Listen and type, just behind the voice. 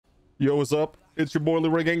Yo, what's up? It's your boy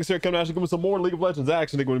Leroy Gangs here, coming at you with some more League of Legends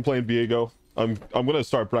action. I think when playing Viego, I'm gonna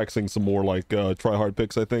start practicing some more like try hard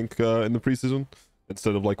picks. I think in the preseason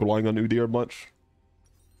instead of like relying on Udyr a bunch.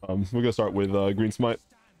 We're gonna start with Green Smite.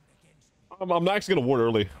 I'm not actually gonna ward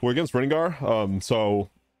early. We're against Rengar. So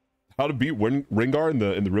how to beat Rengar in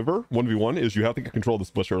the river 1v1 is you have to get control of this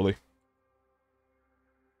bush early.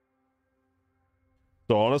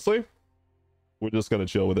 So honestly, we're just gonna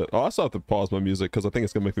chill with it. Oh, I still have to pause my music because I think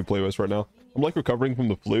it's gonna make me play worse right now. I'm like recovering from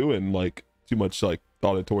the flu and like too much like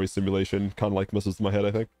auditory stimulation kind of like messes with my head, I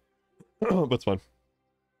think. But it's fine.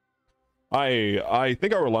 I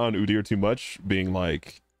think I rely on Udyr too much, being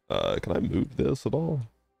like, can I move this at all?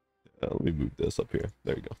 Yeah, let me move this up here.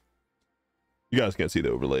 There you go. You guys can't see the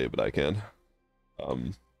overlay, but I can.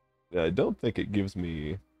 Yeah, I don't think it gives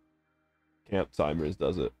me camp timers,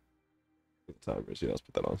 does it? Timers, yeah, let's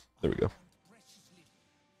put that on. There we go.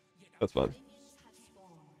 That's fine.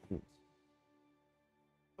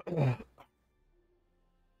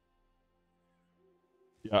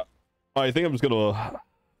 Yeah, I think I'm just gonna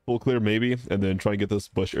full clear maybe, and then try and get this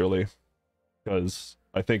bush early, because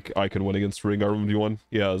I think I can win against Rengar 1v1.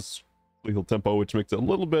 He has lethal tempo, which makes it a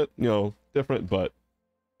little bit, you know, different, but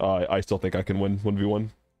I still think I can win 1v1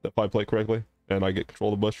 if I play correctly and I get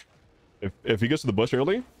control of the bush. If he gets to the bush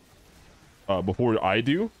early, before I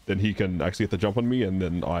do, then he can actually get the jump on me, and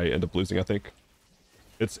then I end up losing. I think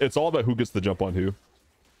it's all about who gets the jump on who.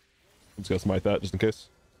 I'm just gonna smite that just in case.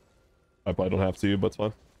 I probably don't have to, but it's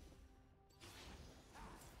fine.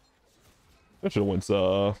 I should have went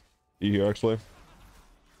E here actually.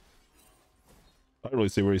 I don't really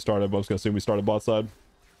see where he started, but I'm just gonna assume we started bot side.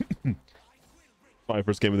 My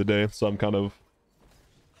first game of the day, so I'm kind of,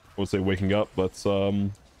 I won't say waking up, but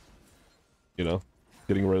you know,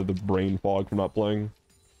 getting rid of the brain fog from not playing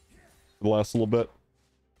for the last little bit.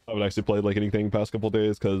 I haven't actually played like anything past couple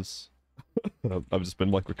days because I've just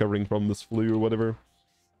been like recovering from this flu or whatever.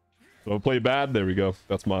 So I play bad. There we go.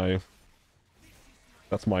 That's my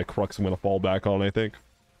crux I'm gonna fall back on, I think.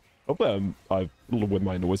 Hopefully I've with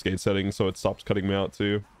my noise gate settings so it stops cutting me out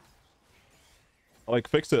too. I like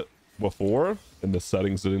fixed it before and the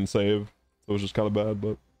settings didn't save, so it was just kind of bad,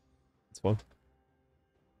 but it's fine.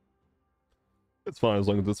 It's fine as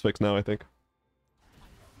long as it's fixed now, I think.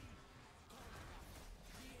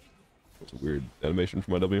 That's a weird animation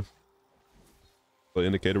for my W. The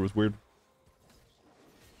indicator was weird.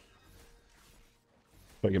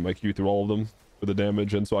 I get my Q through all of them for the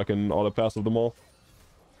damage, and so I can auto passive them all.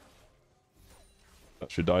 That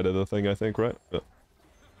should die to the thing, I think, right? Yeah.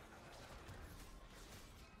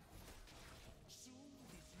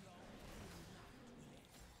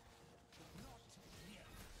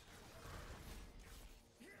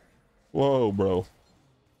 Whoa, bro.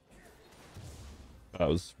 That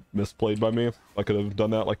was misplayed by me. I could have done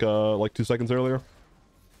that like 2 seconds earlier.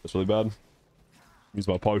 That's really bad. Use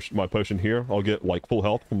my potion here. I'll get like full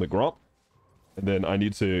health from the Gromp. And then I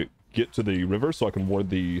need to get to the river so I can ward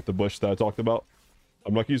the bush that I talked about.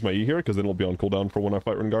 I'm not gonna use my E here because then it'll be on cooldown for when I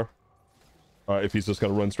fight Rengar. If he's just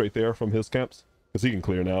gonna run straight there from his camps. Because he can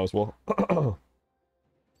clear now as well.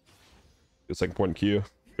 Good second point in Q.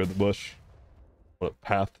 Go to the bush. Put a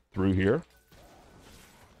path through here.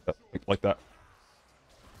 Yeah, like that.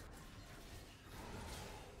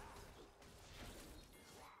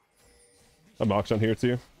 I'm Mox on here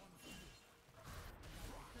too.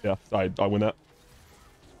 Yeah, I win that.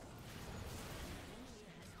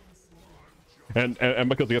 And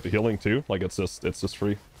because you get the healing too, like it's just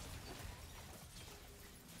free.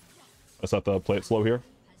 I just have to play it slow here.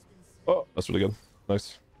 Oh, that's really good.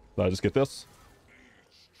 Nice. I just get this.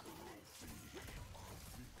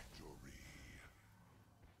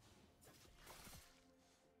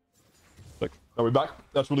 Like, are we back?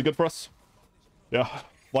 That's really good for us. Yeah.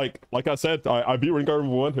 Like I said, I beat Rengar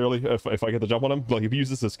 1 early if I get the jump on him. Like if he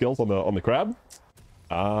uses his skills on the crab.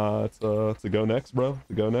 It's a go next, bro.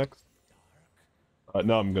 To go next.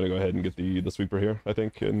 No, I'm gonna go ahead and get the sweeper here, I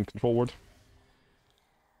think, in control ward.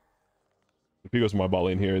 If he goes to my bot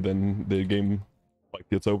lane here, then the game like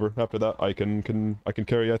gets over. After that, I can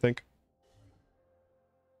carry, I think.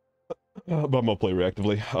 But I'm gonna play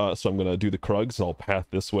reactively, so I'm gonna do the Krugs. I'll path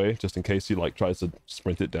this way just in case he like tries to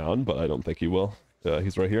sprint it down, but I don't think he will.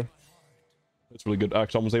 He's right here. It's really good.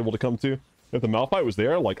 Action was able to come to. If the Malphite was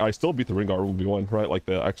there, like I still beat the Rengar 1v1, right? Like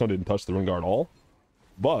the Action didn't touch the Rengar at all,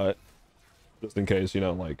 but just in case, you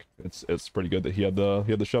know, like it's pretty good that he had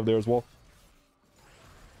the shove there as well.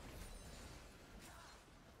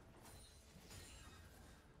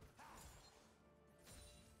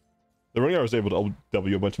 The Ringar was able to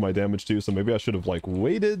W a bunch of my damage too, so maybe I should have like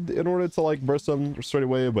waited in order to like burst him straight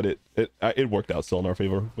away, but it worked out still in our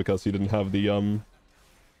favor because he didn't have the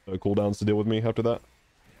cooldowns to deal with me after that.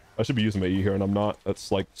 I should be using my E here and I'm not.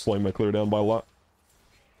 That's like slowing my clear down by a lot.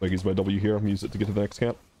 Like use my W here, I'm use it to get to the next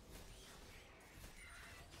camp.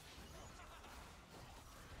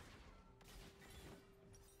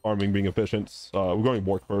 Farming being efficient. We're going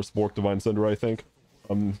Bork first, Bork Divine Cinder, I think.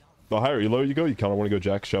 The higher elo you go, you kind of want to go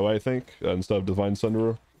Jack Show, I think, instead of Divine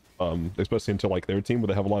Sunderer. Especially into like their team where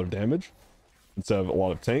they have a lot of damage instead of a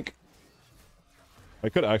lot of tank. I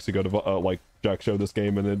could actually go to like Jack Show this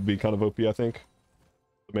game and it'd be kind of OP, I think.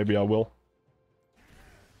 But maybe I will.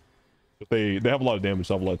 If they have a lot of damage,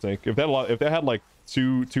 not a lot of tank. If they had like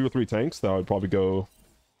two or three tanks, then I would probably go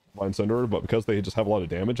Divine Sunderer. But because they just have a lot of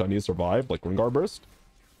damage, I need to survive, like Ringar Burst.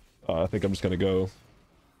 I think I'm just gonna go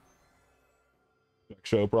Jack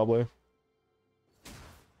Show probably.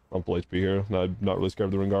 I'm full HP here. I'm not really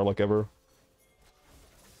scared of the Ringar like ever.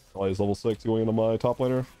 Probably is level 6 going into my top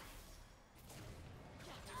laner.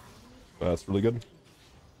 That's really good.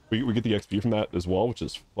 We get the XP from that as well, which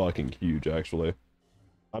is fucking huge actually.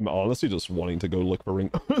 I'm honestly just wanting to go look for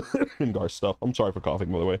Ringar stuff. I'm sorry for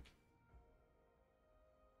coughing, by the way.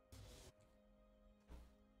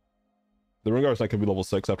 The Ringar's not gonna be level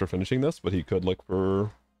 6 after finishing this, but he could look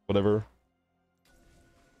for whatever.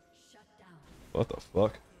 What the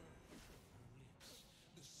fuck?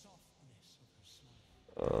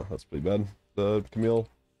 That's pretty bad. The Camille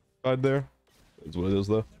died there. That's what it is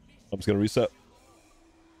though. I'm just gonna reset.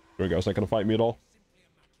 Ringar's not gonna fight me at all.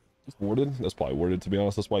 Just warded? That's probably warded, to be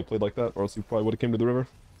honest. That's why I played like that, or else he probably would have came to the river.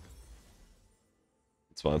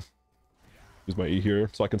 It's fine. Use my E here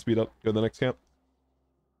so I can speed up, go to the next camp.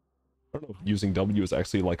 I don't know if using W is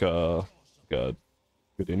actually like a good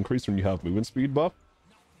increase when you have movement speed buff.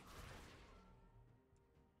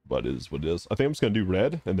 But it is what it is. I think I'm just gonna do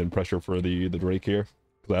red and then pressure for the Drake here.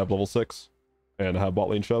 Because I have level 6 and I have bot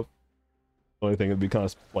lane shove. The only thing that'd be kind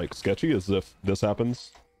of like sketchy is if this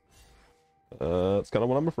happens. It's kind of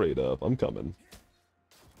what I'm afraid of. I'm coming.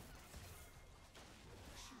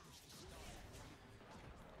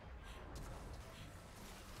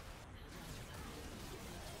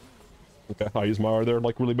 Okay, I use my R there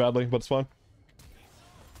like really badly, but it's fine.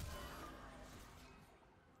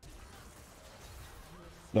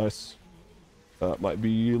 Nice. That might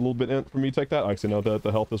be a little bit int for me to take that. I actually know that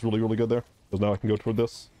the health is really, really good there. Because now I can go toward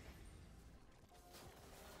this.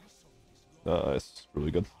 Nice. Really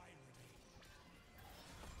good.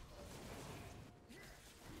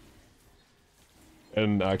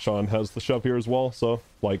 And Akshan has the shove here as well, so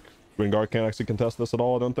like Ringar can't actually contest this at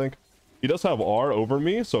all, I don't think. He does have R over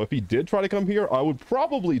me, so if he did try to come here, I would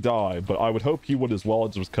probably die, but I would hope he would as well,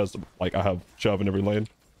 just because like I have shove in every lane.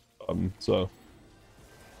 So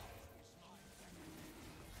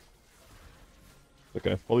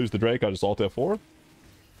okay, I'll use the Drake, I just alt F4.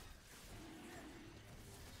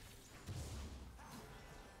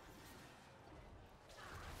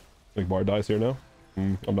 I think Bard dies here now.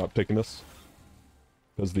 I'm not taking this.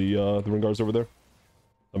 Because the Ringar's over there.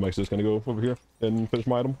 I'm actually just gonna go over here and finish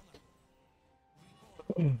my item.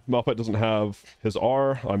 Malphite doesn't have his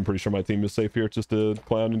R. I'm pretty sure my team is safe here just to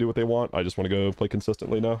clown and do what they want. I just want to go play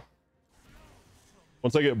consistently now.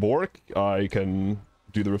 Once I get Bork, I can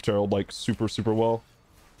do the Rift Herald like super well.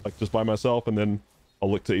 Like just by myself, and then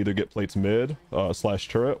I'll look to either get plates mid slash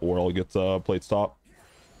turret, or I'll get plates top.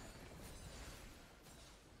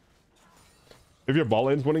 If your bot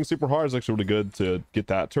lane's winning super hard, it's actually really good to get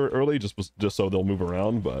that turret early, just so they'll move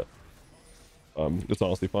around, but it's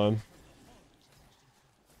honestly fine.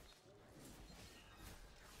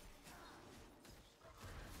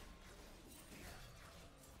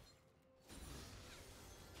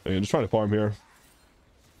 I mean, just trying to farm here.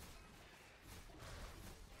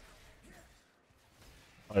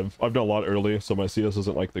 I've done a lot early, so my CS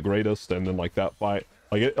isn't like the greatest, and then like that fight,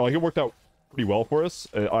 it worked out pretty well for us.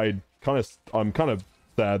 I'm kind of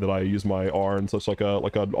sad that I use my R in such like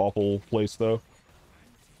an awful place though.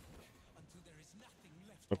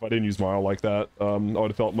 If I didn't use my R like that, I would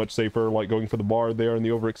have felt much safer like going for the Bard there in the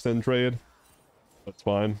overextend trade. That's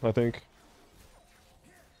fine, I think.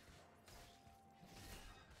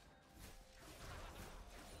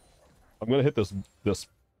 I'm gonna hit this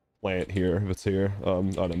plant here if it's here. I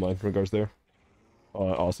don't mind in regards there. I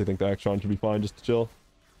honestly think the Action should be fine just to chill.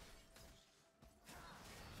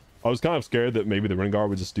 I was kind of scared that maybe the Rengar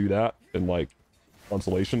would just do that in like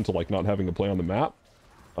consolation to like not having to play on the map.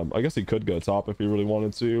 I guess he could go top if he really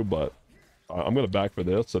wanted to, but I'm gonna back for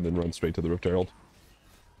this and then run straight to the Rift Herald.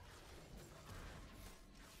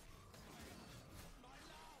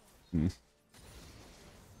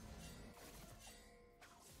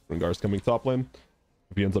 Rengar's coming top lane.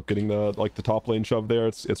 If he ends up getting the top lane shove there,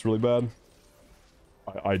 it's really bad.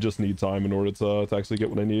 I just need time in order to actually get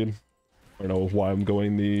what I need. I don't know why I'm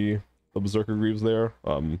going the Berserker Greaves there.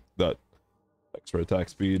 That extra attack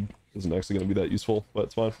speed isn't actually going to be that useful, but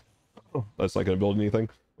it's fine. That's not going to build anything.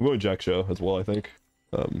 I'm going Jack Show as well, I think.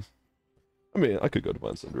 I mean, I could go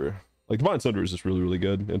Divine Cinder. Like, Divine Cinder is just really, really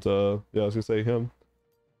good. And, yeah, I was going to say him.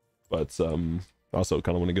 But, I also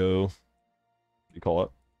kind of want to go, what do you call it?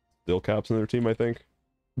 Steel Caps in their team, I think.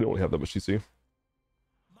 They don't really have that much CC.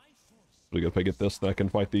 Pretty good if I get this, then I can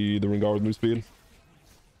fight the Rengar with move speed.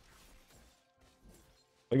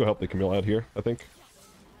 I think I'll help the Camille out here, I think.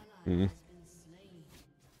 Didn't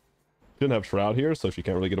have Shroud here, so she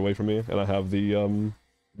can't really get away from me. And I have the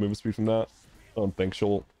movement speed from that. I don't think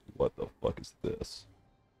she'll... What the fuck is this?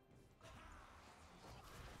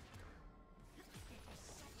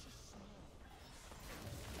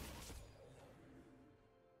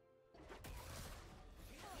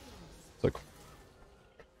 It's like...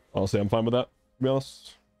 Honestly, I'm fine with that, to be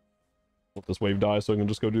honest. Let this wave die so I can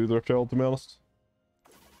just go do the Rift Herald, to be honest.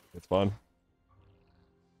 It's fine.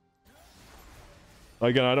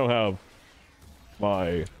 Again, I don't have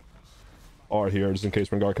my R here just in case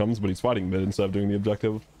Rengar comes, but he's fighting mid instead of doing the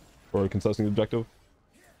objective, or contesting the objective.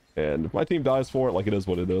 And if my team dies for it, like, it is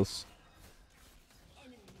what it is.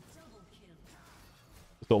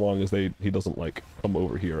 So long as he doesn't, like, come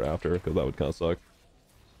over here after, because that would kind of suck.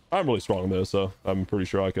 I'm really strong though, so I'm pretty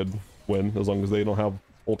sure I could win as long as they don't have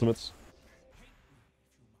ultimates.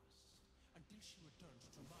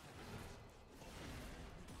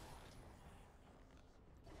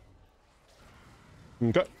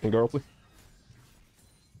 Okay, and Garley.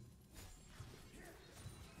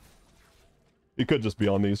 He could just be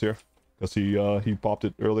on these here, because he popped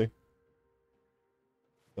it early.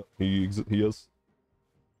 He is.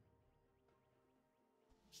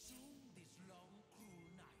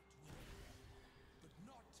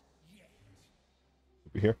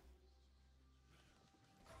 Be here.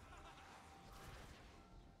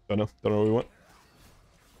 Don't know where we went.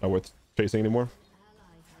 Not worth chasing anymore.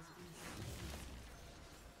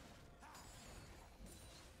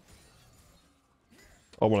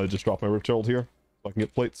 I want to just drop my Rift Herald here so I can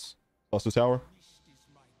get plates. Plus the tower.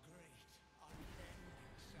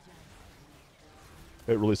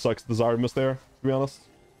 It really sucks the Zyra miss there, to be honest.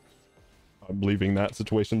 I'm leaving that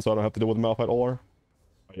situation so I don't have to deal with Malphite Olar.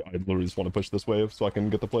 I literally just want to push this wave so I can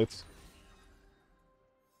get the plates.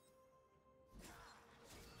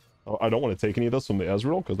 I don't want to take any of this from the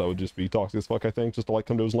Ezreal, because that would just be toxic as fuck, I think, just to like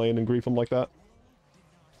come to his lane and grief him like that.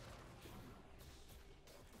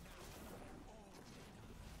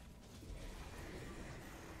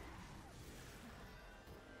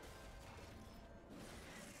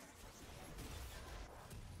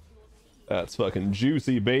 That's fucking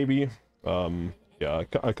juicy, baby. Yeah, I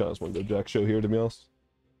kind of just want to go Jack Show here, to be honest.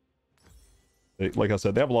 Like I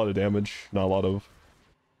said, they have a lot of damage, not a lot of,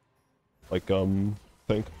 like,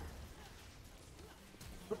 think.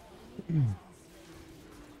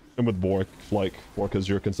 And with Bork, like, Bork is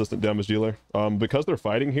your consistent damage dealer. Because they're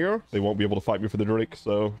fighting here, they won't be able to fight me for the Drake,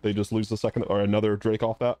 so they just lose the second, or another Drake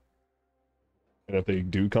off that. And if they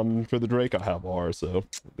do come for the Drake, I have R, so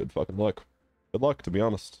good fucking luck. Good luck, to be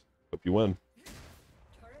honest. Hope you win.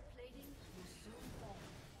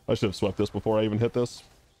 I should have swept this before I even hit this.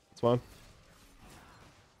 It's fine.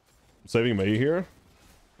 I'm saving Mei here. Like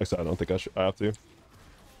I said, I don't think I have to.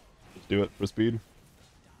 Just do it for speed.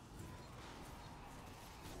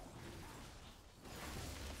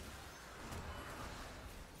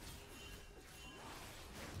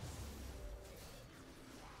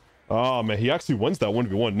 Oh man, he actually wins that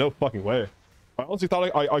 1v1. No fucking way. I honestly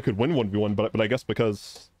thought I could win 1v1, but I guess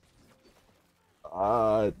because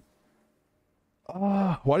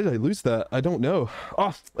why did I lose that? I don't know.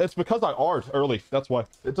 It's because I R'd early. That's why.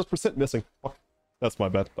 It does percent missing. Fuck. That's my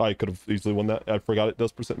bad. I could have easily won that. I forgot it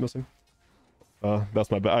does percent missing.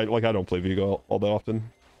 That's my bad. I don't play Viego all that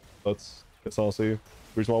often. That's honestly the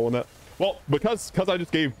reason why I won that. Well, because I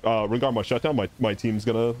just gave Rengar my shutdown, my team's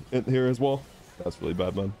gonna end here as well. That's really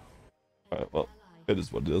bad, man. Alright, well, it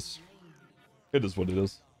is what it is. It is what it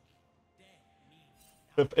is.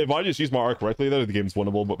 If I just use my R correctly though, the game's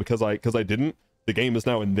winnable, but because I didn't, the game is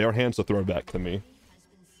now in their hands to throw it back to me.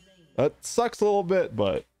 That sucks a little bit,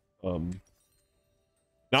 but now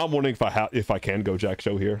I'm wondering if I can go Jack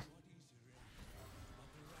Show here.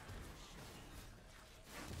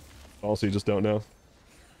 Also, you just don't know.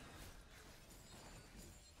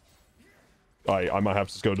 I might have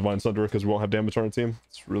to just go Divine Sunderer because we won't have damage on our team.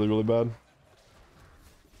 It's really, really bad.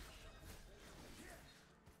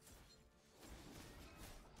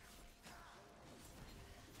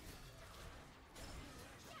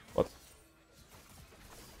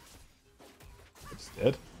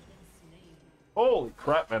 Dead. Holy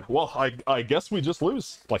crap, man. Well, I guess we just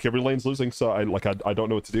lose. Like every lane's losing, so I don't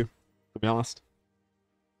know what to do, to be honest.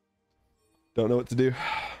 Don't know what to do.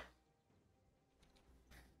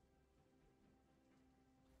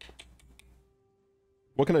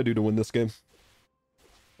 What can I do to win this game?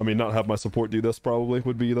 I mean, not have my support do this probably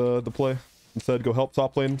would be the play. Instead, go help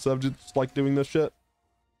top lane instead of just like doing this shit.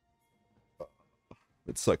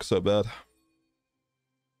 It sucks so bad.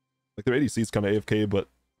 Like their ADC's kind of AFK, but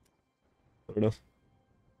I don't know.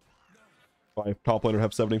 If I top laner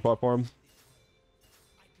have 75 farm.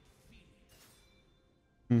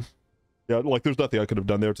 Yeah, like there's nothing I could have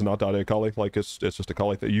done there to not die to Akali. Like it's just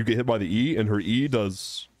Akali that you get hit by the E, and her E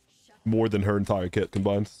does more than her entire kit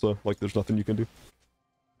combined. So like there's nothing you can do.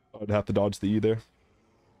 I'd have to dodge the E there.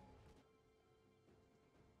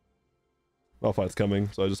 Malphite's coming,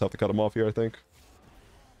 so I just have to cut him off here, I think.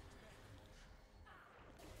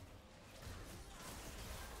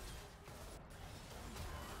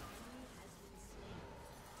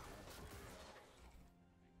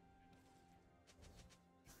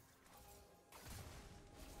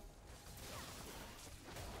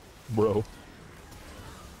 Bro.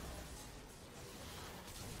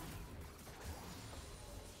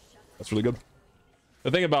 That's really good.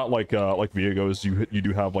 The thing about like Viego is you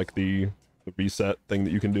do have like the reset thing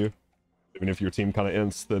that you can do. Even if your team kind of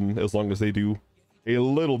ends, then as long as they do a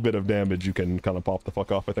little bit of damage, you can kind of pop the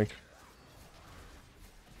fuck off, I think.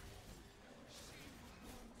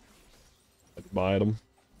 Buy them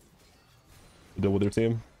to deal with their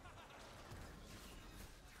team.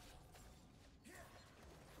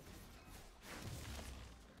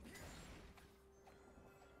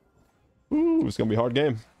 Ooh, it's gonna be a hard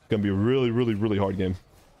game. It's gonna be a really hard game.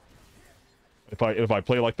 If I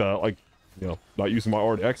play like you know, not using my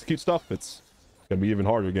R to execute stuff, it's gonna be an even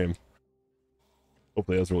harder game.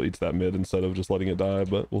 Hopefully Ezreal eats that mid instead of just letting it die,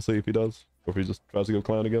 but we'll see if he does. Or if he just tries to go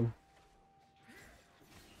clown again.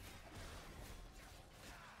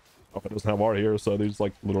 Alpha doesn't have R here, so there's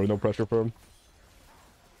like literally no pressure for him.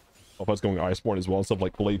 Alpha's going Iceborne as well and stuff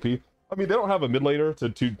like full AP. I mean, they don't have a mid laner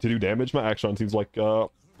to do damage. My action seems like it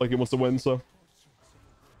wants to win, so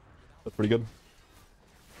that's pretty good.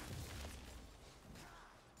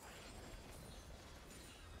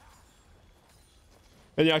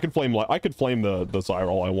 And yeah, I could flame the Zyra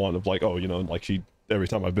all I want of like, oh, you know, like she every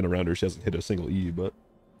time I've been around her, she hasn't hit a single E, but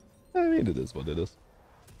I mean, it is what it is.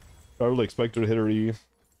 I really expect her to hit her E.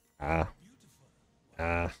 As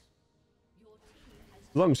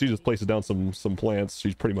long as she just places down some plants,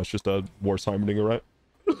 she's pretty much just a worse Heimerdinger, right?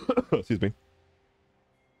 Excuse me.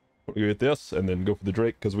 We're gonna get this and then go for the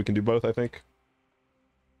Drake because we can do both, I think.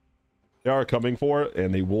 They are coming for it,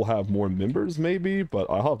 and they will have more members maybe, but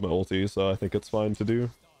I have my ulti, so I think it's fine to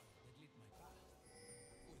do.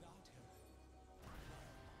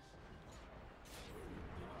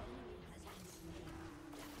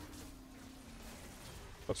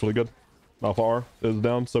 That's really good. Alpha R is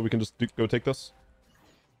down, so we can just go take this.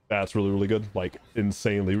 That's really good. Like,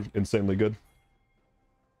 insanely good.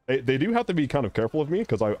 They do have to be kind of careful of me,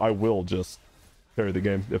 because I will just carry the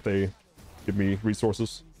game if they give me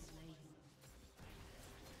resources.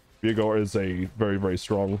 Viego is a very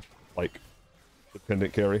strong, like,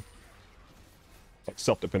 dependent carry. Like,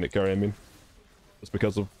 self-dependent carry, I mean. Just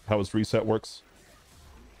because of how his reset works.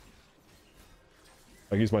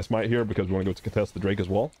 I use my smite here because we want to go to contest the Drake as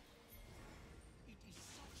well.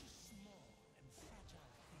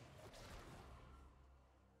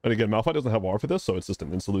 And again, Malphite doesn't have R for this, so it's just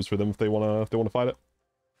an insta-lose for them if they wanna fight it.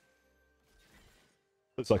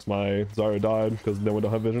 It sucks my Zyra died because no one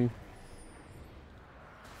don't have vision.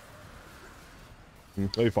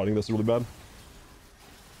 Maybe fighting this is really bad.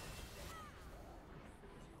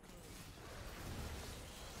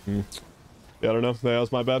 Yeah, I don't know. Yeah, that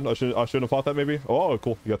was my bad. I shouldn't have fought that maybe. Oh,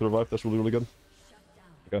 cool. You got the revive. That's really good.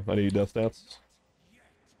 Okay, I need death stats.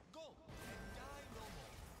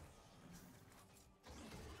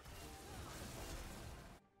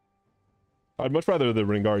 I'd much rather the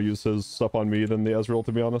Rengar use his stuff on me than the Ezreal,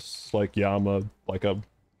 to be honest. Like, yeah, I'm a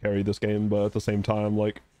carry this game, but at the same time,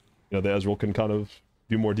 like, you know, the Ezreal can kind of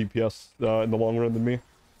do more DPS in the long run than me. I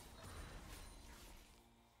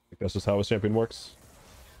think that's just how a champion works.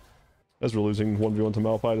 Ezreal losing 1v1 to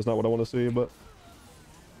Malphite is not what I want to see, but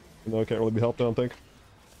you know, it can't really be helped, I don't think.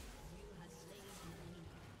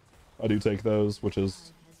 I do take those, which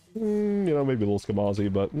is, you know, maybe a little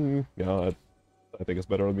Skamazi, but yeah, I think it's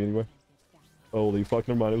better on me anyway. Holy fuck,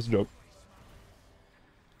 never mind, it was a joke.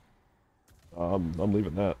 I'm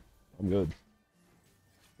leaving that. I'm good.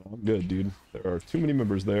 I'm good, dude. There are too many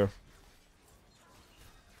members there.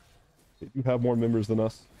 They do have more members than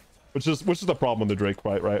us. Which is the problem with the Drake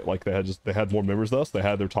fight, right? Like they had more members than us. They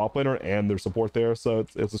had their top laner and their support there, so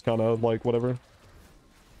it's just kind of like whatever.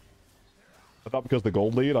 I thought because the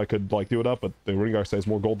gold lead I could like do it up, but the Rengar saves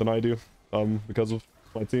more gold than I do. Because of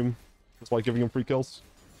my team just like giving him free kills.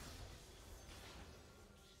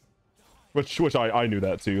 Which I knew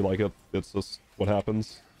that too. Like it's just what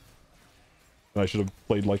happens. And I should have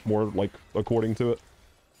played like more like according to it.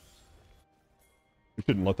 We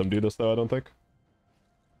shouldn't let them do this though, I don't think.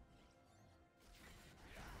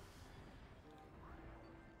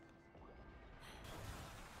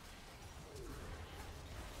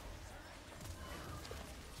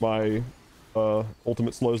 My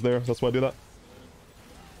ultimate slows there, that's why I do that.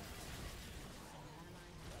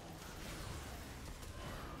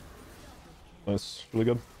 Nice, really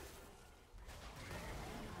good.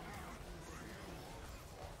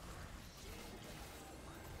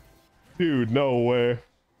 Dude, no way.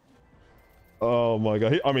 Oh my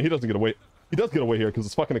god. I mean, he doesn't get away. He does get away here because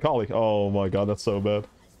it's fucking Akali. Oh my god, that's so bad.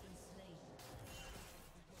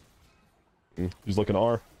 He's looking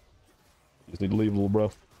R. You just need to leave, little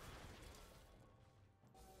bro.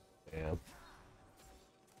 Damn.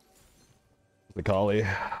 Akali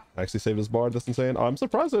actually saved his bard. That's insane. I'm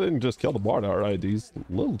surprised I didn't just kill the bard outright. He's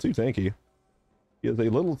a little too tanky. He is a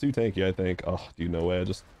little too tanky, I think. Oh, dude, no way. I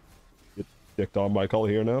just get dicked on by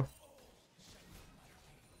Akali here now.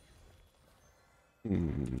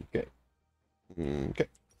 Okay. Okay.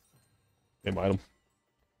 Hey, my item.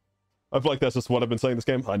 I feel like that's just what I've been saying this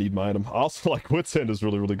game. I need my item. I also like Wit's End is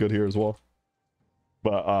really, really good here as well.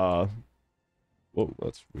 But, whoa,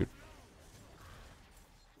 that's weird.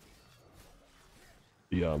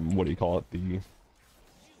 The, what do you call it? The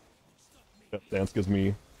Death Dance gives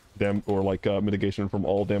me mitigation from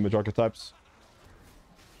all damage archetypes.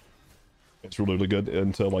 It's really, really good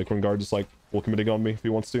until, like, Rengar just, like, full committing on me if he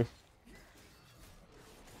wants to.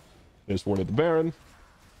 They just warded the Baron.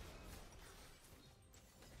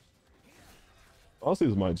 Honestly,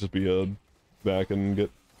 this might just be a back and get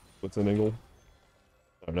what's in angle.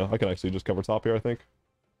 I don't know. I can actually just cover top here, I think.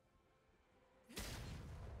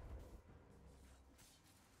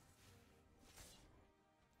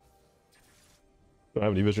 Don't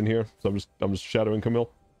have any vision here, so I'm just shadowing Camille.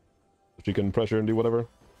 If she can pressure and do whatever.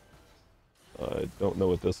 I don't know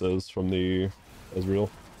what this is from the Ezreal.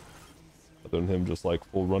 Other than him just like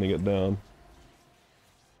full running it down.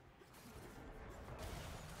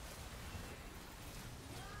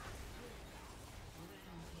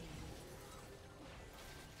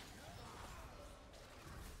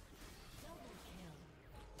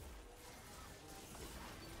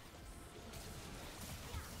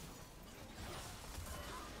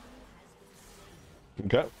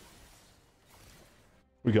 Okay.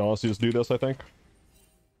 We can honestly just do this, I think.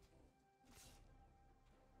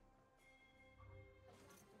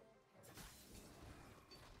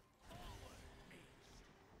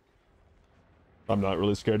 I'm not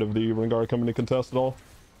really scared of the Rengar coming to contest at all.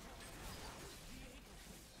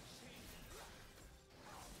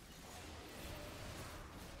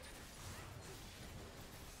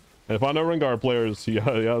 And if I know Rengar players, yeah,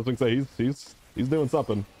 I was gonna say he's doing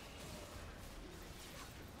something.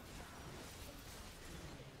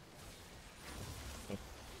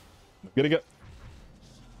 Getting it.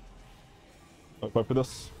 I'll fight for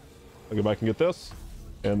this. I'll go back and get this,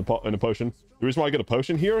 and the potion. The reason why I get a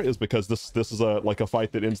potion here is because this is a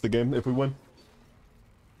fight that ends the game if we win.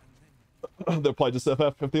 They'll probably just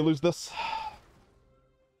FF if they lose this.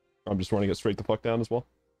 I'm just running it straight the fuck down as well.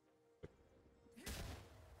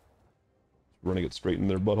 Running it straight in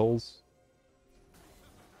their buttholes.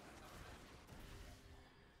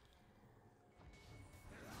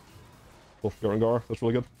 Oh, Rengar, that's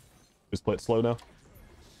really good. Just play it slow now.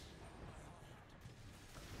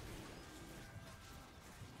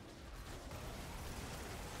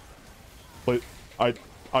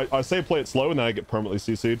 I say play it slow and then I get permanently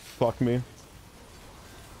CC'd. Fuck me.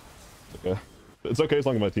 Okay. It's okay as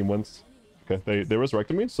long as my team wins. Okay, they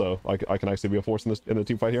resurrected me, so I can actually be a force in the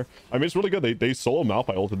team fight here. I mean, it's really good. They solo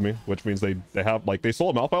Malphite ulted me, which means they have like they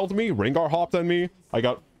solo Malphite ulted me. Rengar hopped on me. I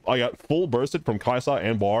got full bursted from Kaisa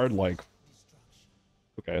and Bard. Like,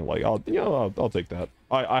 okay, like I'll take that.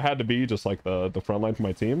 I had to be just like the front line for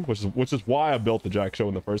my team, which is why I built the Jack show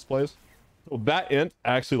in the first place. So that int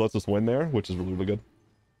actually lets us win there, which is really, really good.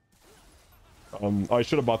 I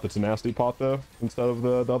should have bought the tenacity pot though instead of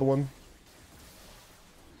the other one.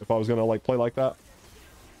 If I was gonna like play like that.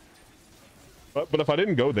 But if I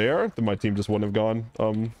didn't go there, then my team just wouldn't have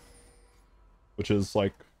gone. Which is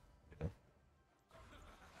like, yeah,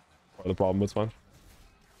 part of the problem. It's fine.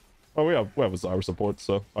 Oh, we have a Zyra support,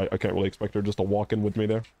 so I can't really expect her just to walk in with me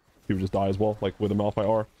there. She would just die as well, like with a Malphite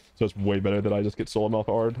R. So it's way better that I just get stolen off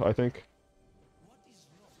hard, I think.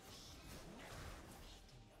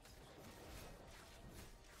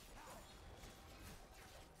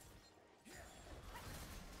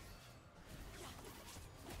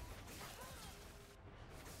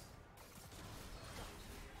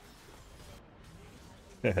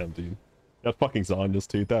 Damn, dude. That fucking Zanya's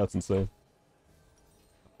too. That's insane.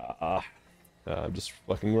 I'm just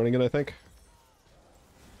fucking running it, I think.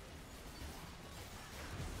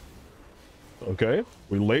 Okay.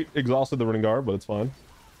 We late exhausted the Rengar, but it's fine.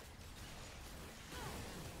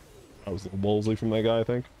 That was a little ballsy from that guy, I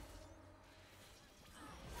think.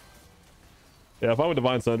 Yeah, if I would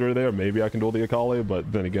Divine Thunder there, maybe I can duel the Akali,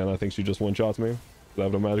 but then again, I think she just one-shots me. I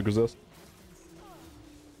have no magic resist.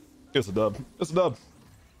 It's a dub. It's a dub.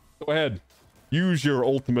 Go ahead. Use your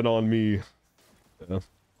ultimate on me. Yeah,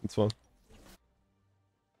 it's fun.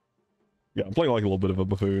 Yeah, I'm playing like a little bit of a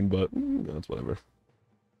buffoon, but that's whatever.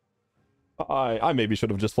 I maybe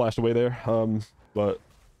should have just flashed away there. But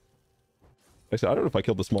actually, I don't know if I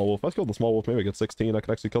killed the small wolf. If I killed the small wolf, maybe I get 16. I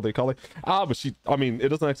could actually kill the Akali. But she, I mean, it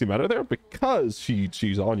doesn't actually matter there because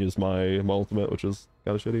she's Anya's my ultimate, which is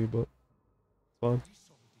kind of shitty, but it's fine.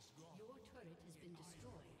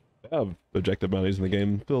 Yeah, objective bounties in the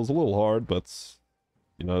game feels a little hard, but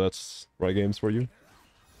you know, that's right games for you.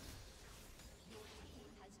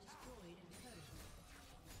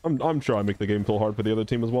 I'm sure I make the game feel hard for the other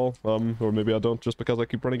team as well. Or maybe I don't just because I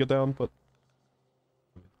keep running it down, but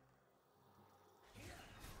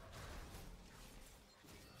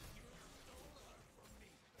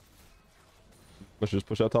let's just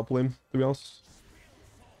push that top lane, to be honest.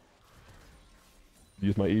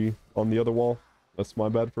 Use my E on the other wall. That's my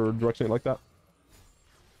bad for directing it like that.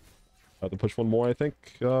 I have to push one more, I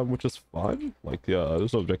think, which is fine. Like, yeah,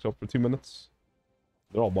 there's no objective for 2 minutes.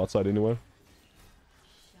 They're all bot side anyway.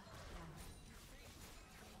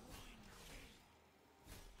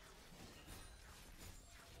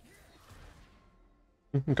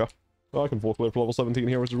 Okay. Well, I can full clear for level 17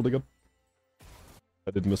 here, which is really good.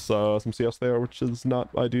 I did miss some CS there, which is not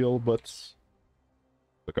ideal, but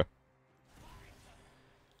okay.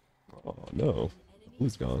 Oh no,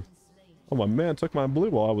 blue's gone. Oh, my man took my blue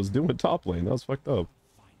while I was doing top lane. That was fucked up.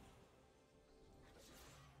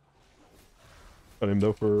 Got him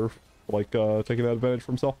though for like taking that advantage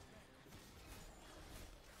for himself.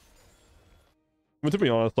 But to be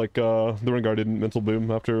honest, like the Rengar didn't mental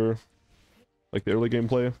boom after like the early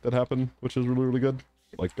gameplay that happened, which is really good.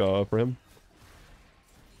 Like for him.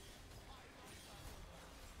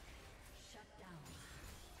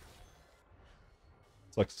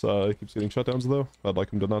 Sucks, he keeps getting shutdowns though. I'd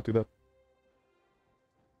like him to not do that.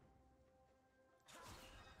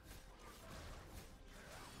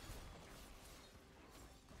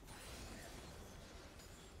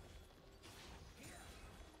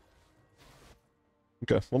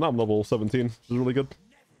 Okay, well now I'm level 17, which is really good.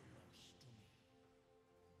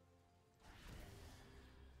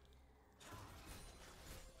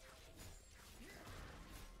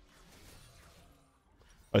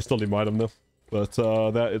 I still need my item though, but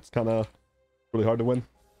that it's kind of really hard to win.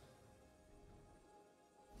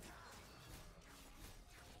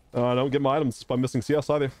 I don't get my items by missing CS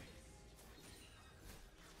either.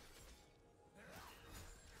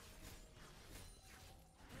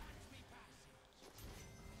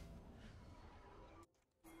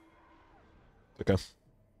 Okay.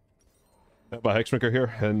 By Hexmaker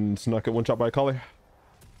here and not get one shot by a Akali.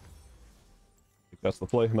 That's the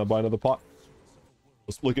play, and I buy another pot.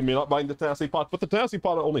 Just look at me not buying the Tenacity pot, but the Tenacity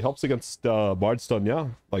pot only helps against Bard stun, yeah.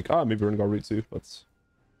 Like, maybe Rengar root too. That's,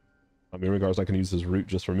 I mean, Rengar's not gonna use his root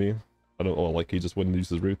just for me. I don't, well, like, he just wouldn't use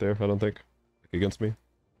his root there, I don't think. Like, against me.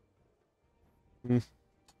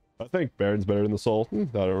 I think Baron's better than the Soul. I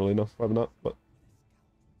don't really know, probably not, but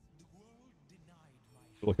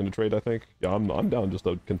looking to trade, I think. Yeah, I'm down just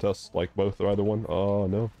to contest like both or either one. Oh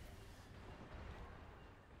no.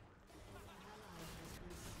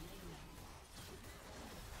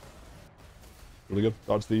 Really good.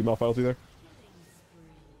 Dodge the Malphilety there.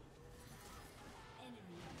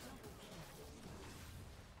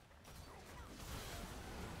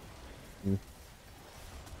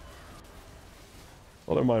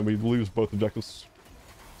 Well, never mind. We lose both objectives.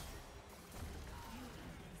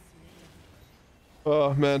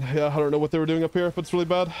 Oh man, yeah, I don't know what they were doing up here if it's really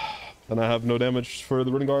bad. And I have no damage for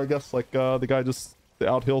the Rengar, I guess. Like, the guy just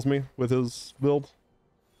out-heals me with his build.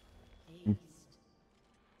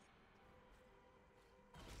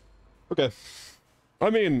 Okay. I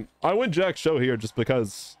mean, I win Jack's show here just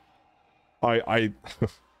because I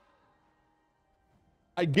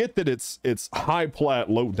I get that it's high plat,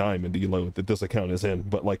 low diamond elo that this account is in,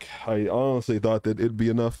 but like I honestly thought that it'd be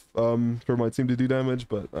enough for my team to do damage,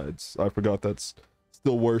 but I forgot that's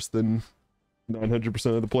still worse than 900%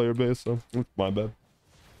 of the player base, so my bad.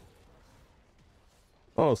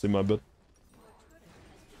 Honestly, my bad.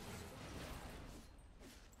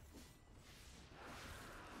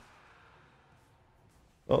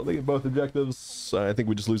 Oh, they get both objectives. I think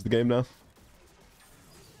we just lose the game now.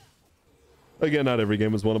 Again, not every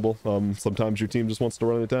game is winnable. Sometimes your team just wants to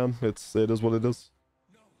run it down. It is what it is.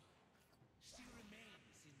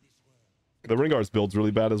 The Rengar's build's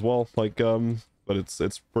really bad as well. Like, but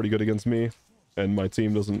it's pretty good against me, and my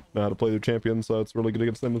team doesn't know how to play their champion, so it's really good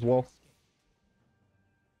against them as well.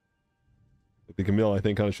 The Camille, I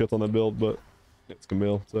think, kind of shifts on that build, but it's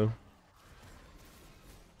Camille, so.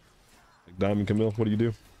 Like Diamond Camille, what do you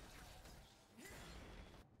do?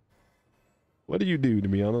 What do you do, to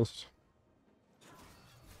be honest?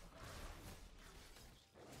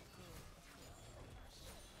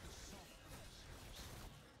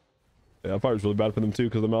 Yeah, fire's really bad for them too,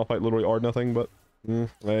 because the Malphite literally are nothing, but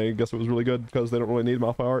I guess it was really good because they don't really need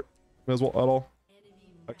Malphite art as well at all.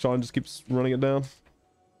 Like Sean just keeps running it down.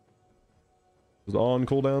 It's on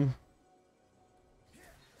cooldown.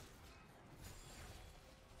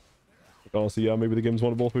 Like, honestly, yeah, maybe the game's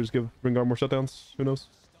winnable if we just give Rengar more shutdowns. Who knows?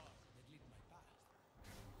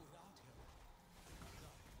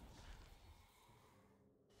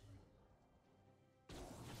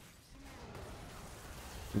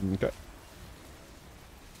 Okay.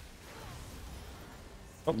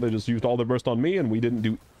 Oh, they just used all their burst on me, and we didn't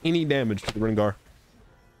do any damage to the Rengar.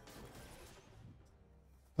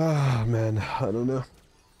 Ah, man, I don't know.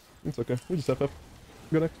 It's okay. We just FF.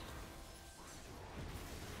 Good night.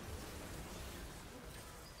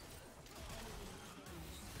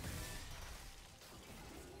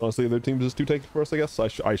 Honestly, their team's just too tanky for us, I guess.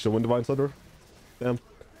 I should win Divine Thunder. Damn.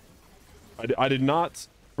 I did not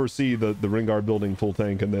foresee the Rengar building full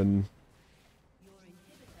tank and then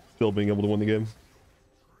still being able to win the game.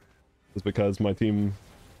 Just because my team,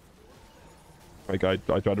 like, I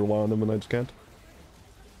try to rely on them and I just can't.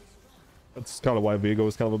 That's kind of why Viego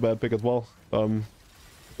is kind of a bad pick as well.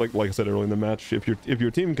 Like I said earlier in the match, if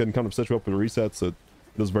your team can kind of set you up for resets, it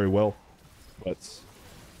does very well. But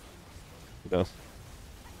you know,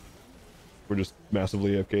 we're just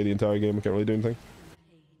massively AFK the entire game. We can't really do anything.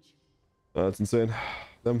 That's insane.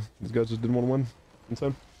 These guys just didn't want to win.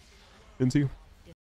 Insane. Into you.